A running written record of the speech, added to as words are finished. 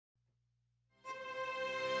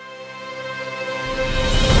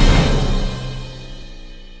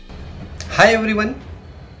Hi everyone.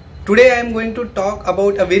 Today I am going to talk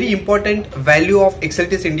about a very important value of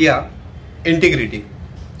Exeltis India, integrity.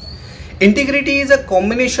 Integrity is a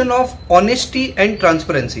combination of honesty and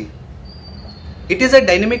transparency. It is a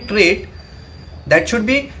dynamic trait that should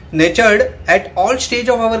be nurtured at all stages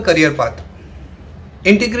of our career path.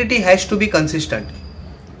 Integrity has to be consistent.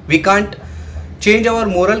 We can't change our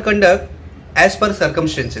moral conduct as per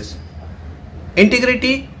circumstances.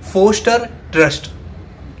 Integrity fosters trust.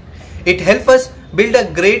 It helps us build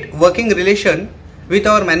a great working relation with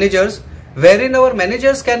our managers, wherein our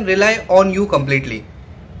managers can rely on you completely.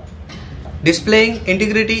 Displaying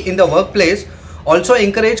integrity in the workplace also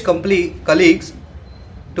encourages colleagues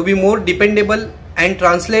to be more dependable and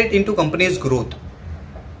translate into company's growth.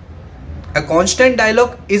 A constant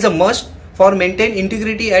dialogue is a must for maintain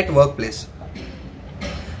integrity at workplace.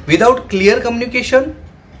 Without clear communication,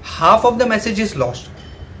 half of the message is lost.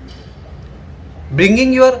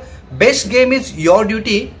 Bringing your best game is your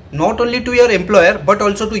duty, not only to your employer but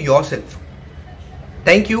also to yourself.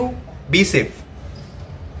 Thank you. Be safe.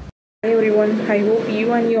 Hi everyone, I hope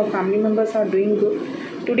you and your family members are doing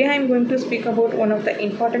good. Today I am going to speak about one of the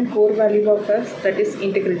important core values of us, that is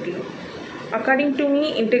integrity. According to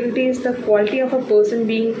me, integrity is the quality of a person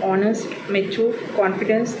being honest, mature,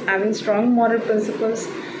 confident, having strong moral principles,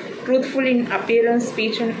 truthful in appearance,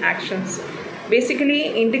 speech and actions.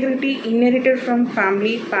 Basically, integrity inherited from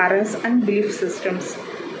family, parents and belief systems.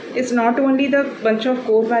 It's not only the bunch of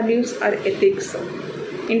core values or ethics.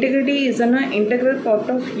 Integrity is an integral part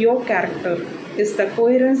of your character. It's the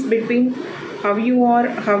coherence between how you are,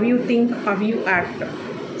 how you think, how you act.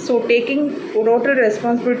 So taking total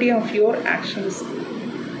responsibility of your actions.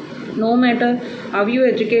 No matter how you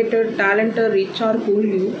educated, talented, rich or who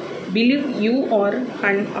you believe you are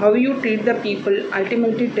and how you treat the people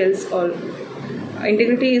ultimately tells all.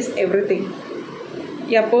 Integrity is everything.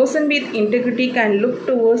 A person with integrity can look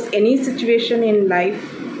towards any situation in life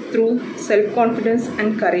through self-confidence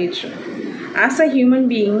and courage. As a human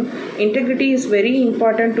being, integrity is very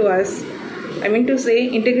important to us.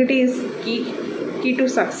 Integrity is key to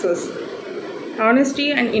success.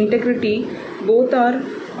 Honesty and integrity both are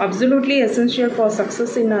absolutely essential for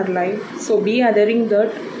success in our life. So be adhering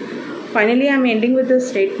that. Finally, I am ending with a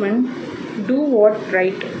statement: do what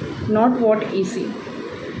right, not what easy.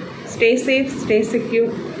 Stay safe, stay secure.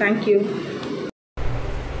 Thank you.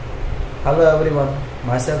 Hello everyone,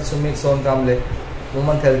 myself Sumit Sonkamble,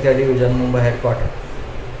 Women's Healthcare Division, Mumbai Headquarters.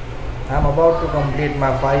 I am about to complete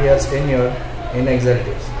my 5 years tenure in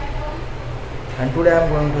Exeltis, and today I am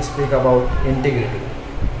going to speak about integrity.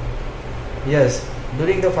 Yes,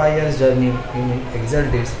 during the 5 years journey in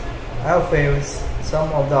Exeltis, I have faced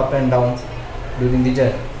some of the up and downs during the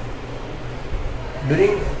journey.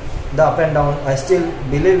 During the up and down, I still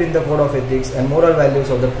believe in the code of ethics and moral values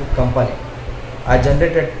of the company. I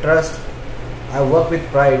generated trust, I work with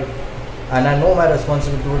pride, and I know my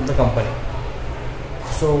responsibility towards the company.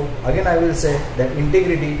 So again I will say that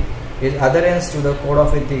integrity is adherence to the code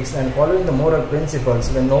of ethics and following the moral principles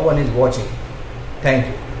when no one is watching. Thank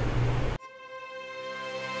you.